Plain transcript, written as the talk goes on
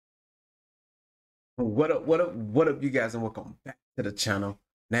What up, you guys, and welcome back to the channel.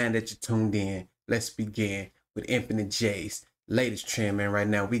 Now that you're tuned in, let's begin with Infinite J's latest trend, man. Right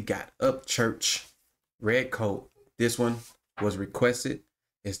now, we got Upchurch, Redcoat. This one was requested.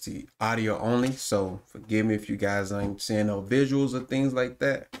 It's the audio only, so forgive me if you guys ain't seeing no visuals or things like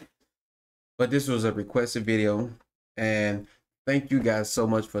that. But this was a requested video, and thank you guys so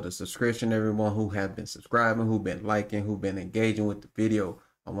much for the subscription, everyone who have been subscribing, who've been liking, who've been engaging with the video.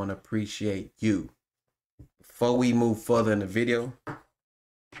 I want to appreciate you. Before we move further in the video,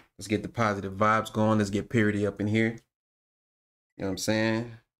 let's get the positive vibes going. Let's get purity up in here. You know what I'm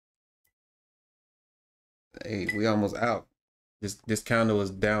saying? Hey, we almost out. This candle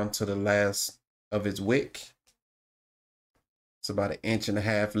is down to the last of its wick. It's about 1.5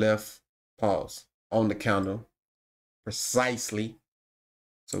 inches left. Pause on the candle. Precisely.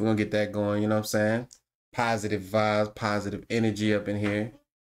 So we're gonna get that going, you know what I'm saying? Positive vibes, positive energy up in here.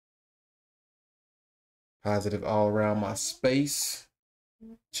 Positive all around my space.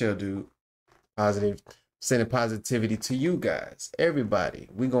 Chill, dude. Positive. Sending positivity to you guys. Everybody.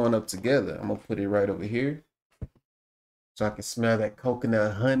 We going up together. I'm gonna put it right over here, so I can smell that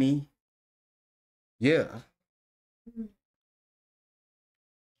coconut honey. Yeah.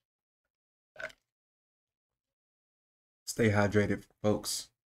 Stay hydrated, folks.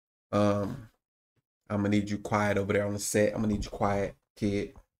 I'm gonna need you quiet over there on the set. I'm gonna need you quiet,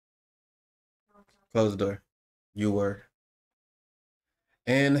 kid. Close the door. You were.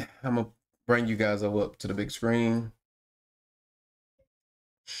 And I'm gonna bring you guys up to the big screen.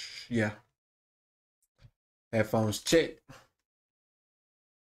 Yeah. Headphones check.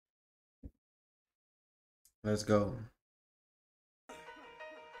 Let's go.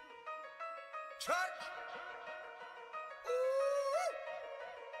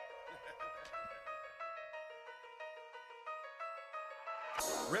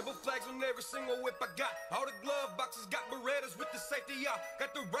 Rebel flags on every single whip I got. All the glove boxes got Berettas with the safety out.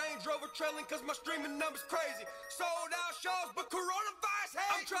 Got the Range Rover trailing cause my streaming numbers crazy. Sold out shows, but coronavirus,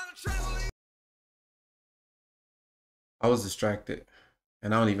 hey! I'm trying to travel. I was distracted,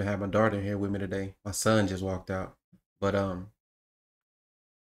 and I don't even have my daughter here with me today. My son just walked out, but I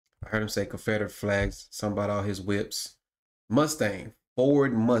heard him say Confederate flags, something about all his whips. Mustang,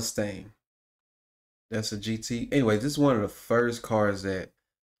 Ford Mustang. That's a GT. Anyway, this is one of the first cars that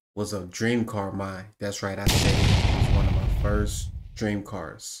was a dream car of mine. That's right, I said it was one of my first dream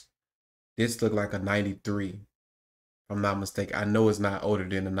cars. This looked like a 93, if I'm not mistaken. I know it's not older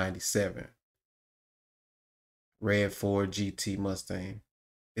than a 97. Red Ford GT Mustang.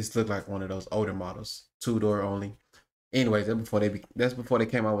 It's looked like one of those older models, 2-door only. Anyways, that's before they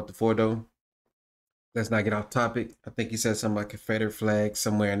came out with the 4-door. Let's not get off topic. I think he said something like Confederate flag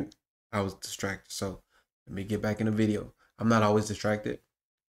somewhere, and I was distracted. So let me get back in the video. I'm not always distracted,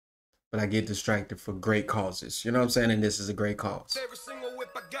 but I get distracted for great causes. You know what I'm saying? And this is a great cause. Every single whip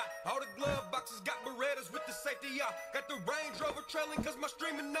I got. All the glove boxes got Berettas with the safety out. Got the Range Rover trailing cause my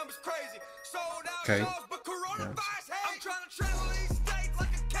streaming numbers crazy. Sold out shows, but coronavirus, hey! I'm trying to travel these states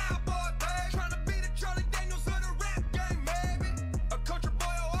like a cowboy, babe. Trying to be the Charlie Daniels of the rap game, baby. A country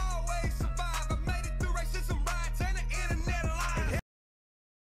boy will always survive. I made it through racism, riots, and the internet alive.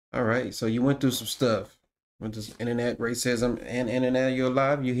 All right, so you went through some stuff. With this internet racism and internet, you're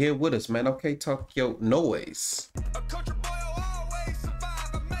alive. You're here with us, man. Okay, talk your noise. A country boy will always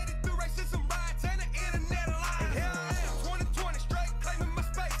survive. I made it through racism, riots, and the internet alive. Here I am, 2020 straight, claiming my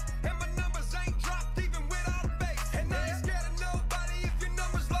space. And my numbers ain't dropped even with all the bass. And I ain't scared of nobody if your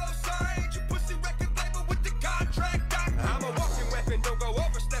numbers low. Sorry, ain't you pussy record label with the contract. I'm a walking weapon, don't go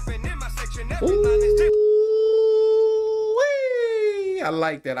overstepping in my section. Every line is different. I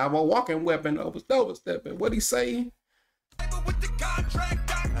like that. I'm a walking weapon, overstepping. What'd he say?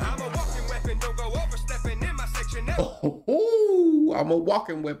 Oh, I'm a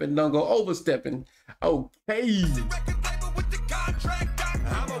walking weapon, don't go overstepping. Okay.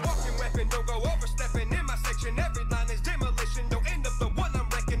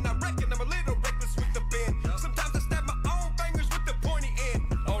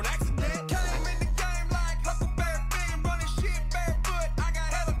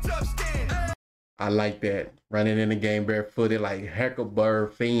 I like that. Running in the game barefooted like Huckleberry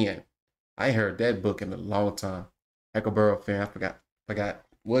Finn. I ain't heard that book in a long time. Huckleberry Finn. I forgot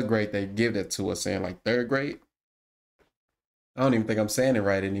what grade they give that to us in, like 3rd grade. I don't even think I'm saying it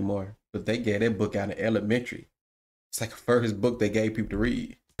right anymore. But they gave that book out in elementary. It's like the first book they gave people to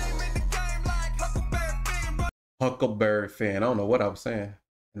read. Huckleberry Finn. I don't know what I was saying.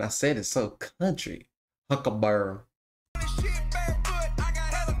 And I said it so country. Huckleberry.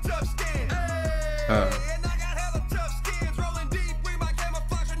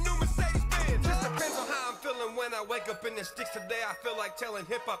 up in the sticks today, I feel like telling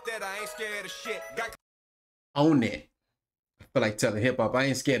hip-hop that I ain't scared of shit. Own it. I feel like telling hip-hop I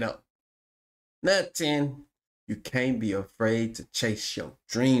ain't scared of nothing. You can't be afraid to chase your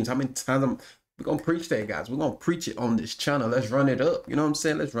dreams. How many times we're going to preach that, guys? We're going to preach it on this channel. Let's run it up. You know what I'm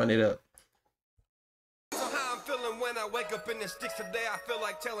saying? Let's run it up. So how I'm feeling when I wake up in the sticks today, I feel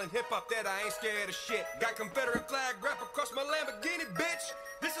like telling hip-hop that I ain't scared of shit. Got Confederate flag wrapped across my Lamborghini, bitch.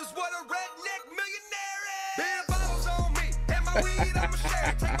 This is what a redneck millionaire is. Beer bottles on me, and my weed I'ma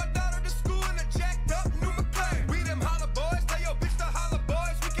share. Take my daughter to school in a jacked up new McLaren. We them holler boys, tell your bitch to holler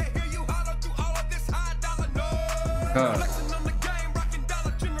boys. We can hear you holler through all of this high dollar noise. Flexing on the game, rocking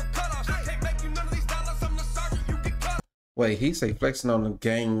Dollar General cutoffs. I can't make you none of these dollars, I'm the sergeant, you get cut. Wait, he say flexing on the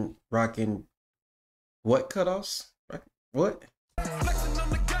game, rocking what cutoffs? What? Flexing on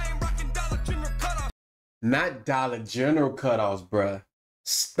the game, rocking Dollar General cutoffs. Not Dollar General cutoffs, bruh.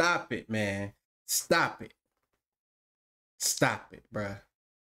 Stop it, man. Stop it. Stop it, bruh.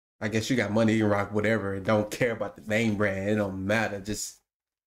 I guess you got money, you can rock whatever. And don't care about the name brand. It don't matter. Just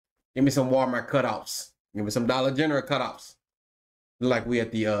give me some Walmart cutoffs. Give me some Dollar General cutoffs. Like we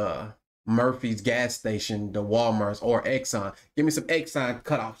at the Murphy's gas station, the Walmarts, or Exxon. Give me some Exxon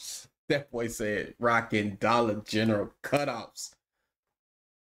cutoffs. That boy said rocking Dollar General cutoffs.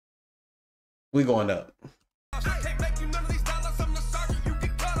 We going up.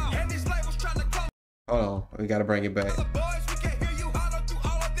 Hold on, we gotta bring it back.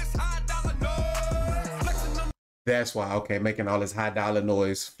 That's why, okay, making all this high dollar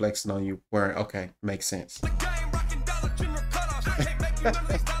noise, flexing on you, wearing, okay, makes sense.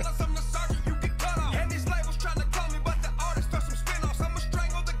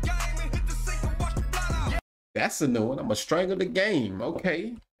 That's a new one. I'm gonna strangle the game.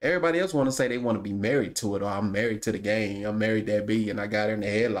 Okay. Everybody else want to say they want to be married to it, or I'm married to the game. I'm married to that B, and I got her in the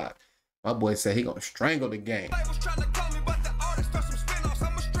headlock. My boy said he gonna strangle the game.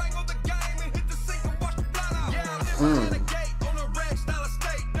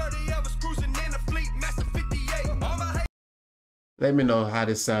 Let me know how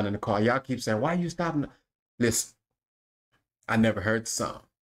this sound in the car. Y'all keep saying, why you stopping? Listen, I never heard the song.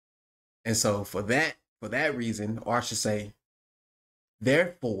 And so for that reason, or I should say,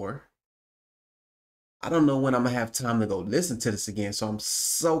 therefore, I don't know when I'm gonna have time to go listen to this again. So I'm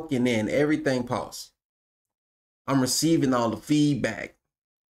soaking in everything. Pause. I'm receiving all the feedback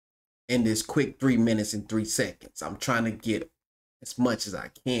in this quick 3 minutes and 3 seconds. I'm trying to get as much as I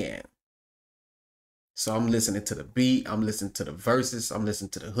can. So I'm listening to the beat. I'm listening to the verses. I'm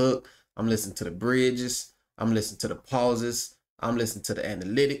listening to the hook. I'm listening to the bridges. I'm listening to the pauses. I'm listening to the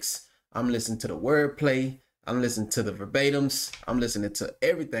analytics. I'm listening to the wordplay. I'm listening to the verbatims. I'm listening to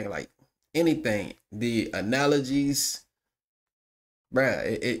everything, like anything, the analogies, bruh.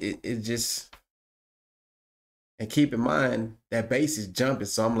 It just, and keep in mind that bass is jumping.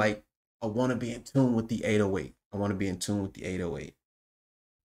 So I'm like, I want to be in tune with the 808. I want to be in tune with the 808.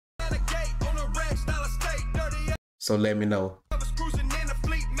 So let me know.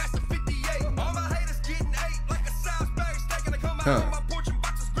 Huh.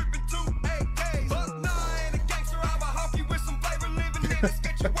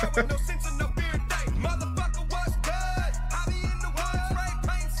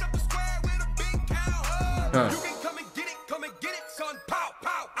 Huh. You can come and get it, son. Pow,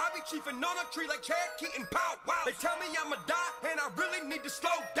 pow. I be chiefing on a tree like Cherokee and pow, wow. They tell me I'ma die, and I really need to slow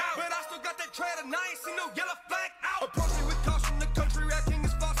down. But I still got that tread, and I ain't seen no yellow flag out. Approach me with caution, the country rap king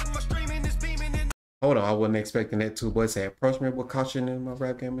is flossing, my streaming is beaming in. Hold on, I wasn't expecting that too. Boy say approach me with caution in my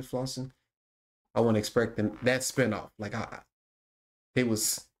rap game is flossing. I wasn't expecting that spinoff. Like he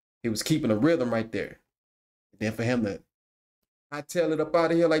was keeping a rhythm right there. And then for him to tail it up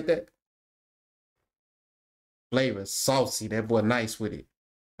out of here like that. Flavor, saucy. That boy nice with it.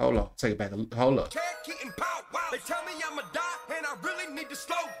 Hold on, take it back. Hold up. Cherokee and pow, wow. They tell me I'ma die, and I really need to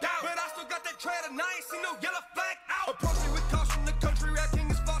slow down. But I still got that tread, and I ain't seen no yellow flag out. Approach me with caution, the country rap king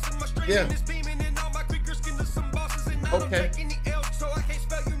is flossing, my streaming is beaming, and all my quicker skin to some bosses, and I don't take any L, so I can't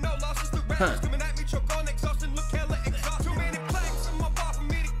spell you no losses. The rappers coming at me, choke on exhaustion, look hella exhausted. Too many plaques in my bar for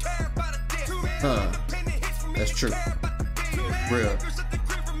me to care about a dick. Too many independent hits for me to care about the dick. Real.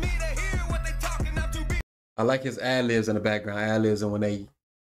 I like his ad-libs in the background. Ad-libs and when they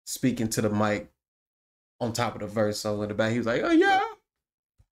speaking to the mic on top of the verse. So in the back, he was like, oh yeah.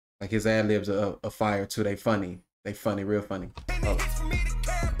 Like his ad-libs are fire too. They funny. They funny, real funny. Oh.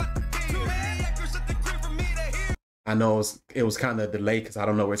 I know it was kind of delayed because I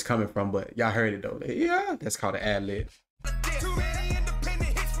don't know where it's coming from, but y'all heard it though. Yeah, that's called an ad-lib.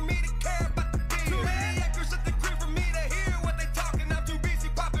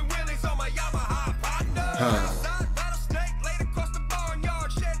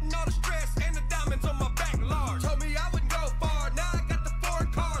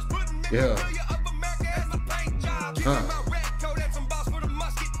 Yeah.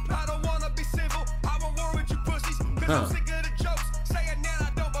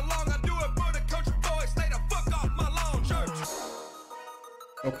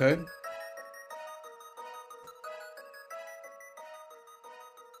 Okay.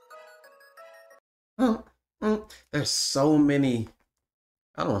 There's so many,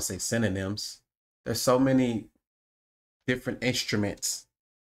 I don't want to say synonyms. There's so many different instruments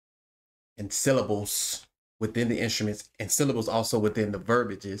and syllables within the instruments and syllables also within the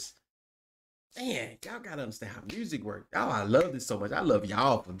verbiages. Man, y'all gotta understand how music works. Oh, I love this so much. I love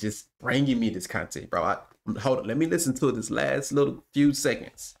y'all for just bringing me this content, bro. Hold on, let me listen to this last little few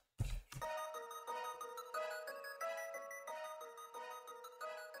seconds.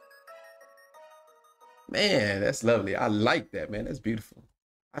 Man, that's lovely. I like that, man. That's beautiful.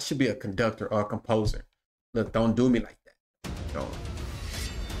 I should be a conductor or a composer. Look, don't do me like that. Don't.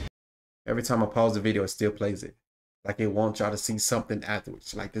 Every time I pause the video, it still plays it. Like it wants y'all to see something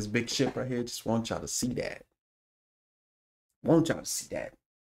afterwards. Like this big ship right here, just want y'all to see that. Want y'all to see that.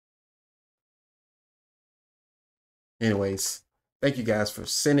 Anyways, thank you guys for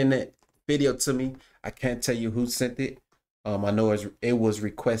sending that video to me. I can't tell you who sent it. I know it was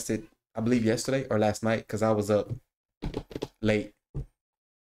requested, I believe yesterday or last night, because I was up late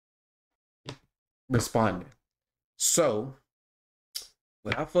responding. So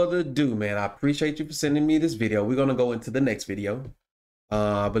without further ado, man, I appreciate you for sending me this video. We're gonna go into the next video.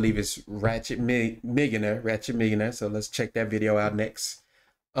 I believe it's Ratchet Millionaire. So let's check that video out next.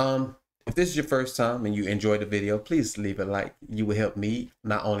 If this is your first time and you enjoyed the video, please leave a like. You will help me,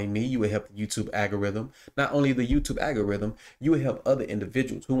 not only me, you will help the YouTube algorithm. Not only the YouTube algorithm, you will help other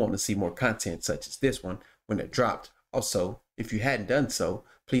individuals who want to see more content such as this one when they're dropped. Also, if you hadn't done so,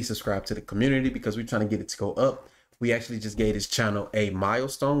 please subscribe to the community because we're trying to get it to go up. We actually just gave this channel a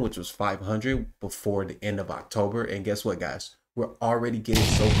milestone, which was 500 before the end of October. And guess what, guys? We're already getting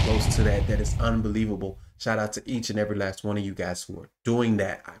so close to that is unbelievable. Shout out to each and every last one of you guys who are doing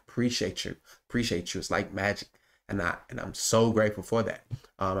that. I appreciate you. It's like magic. And I'm so grateful for that.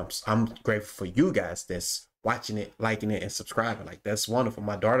 I'm grateful for you guys that's watching it, liking it, and subscribing. Like, that's wonderful.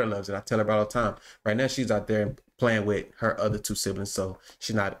 My daughter loves it. I tell her about it all the time. Right now, she's out there playing with her other two siblings, so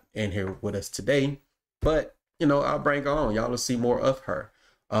she's not in here with us today. But, you know, I'll bring her on. Y'all will see more of her.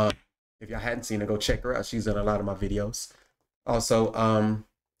 If y'all hadn't seen her, go check her out. She's in a lot of my videos. Also,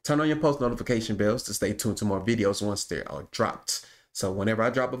 turn on your post notification bells to stay tuned to more videos once they're dropped. So whenever I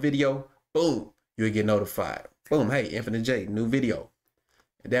drop a video, boom, you'll get notified. Boom, hey, Infinite J, new video.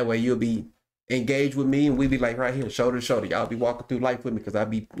 And that way you'll be engaged with me and we'll be like right here, shoulder to shoulder. Y'all be walking through life with me because I'll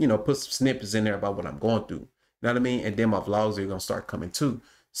be, you know, put some snippets in there about what I'm going through. You know what I mean? And then my vlogs are going to start coming too.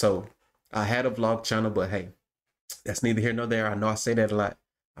 So I had a vlog channel, but hey, that's neither here nor there. I know I say that a lot.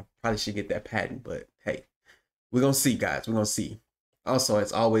 I probably should get that patent, but hey. We're going to see, guys. We're going to see. Also,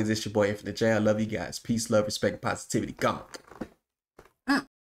 as always, it's your boy, Infinite J. I love you guys. Peace, love, respect, and positivity. Gone.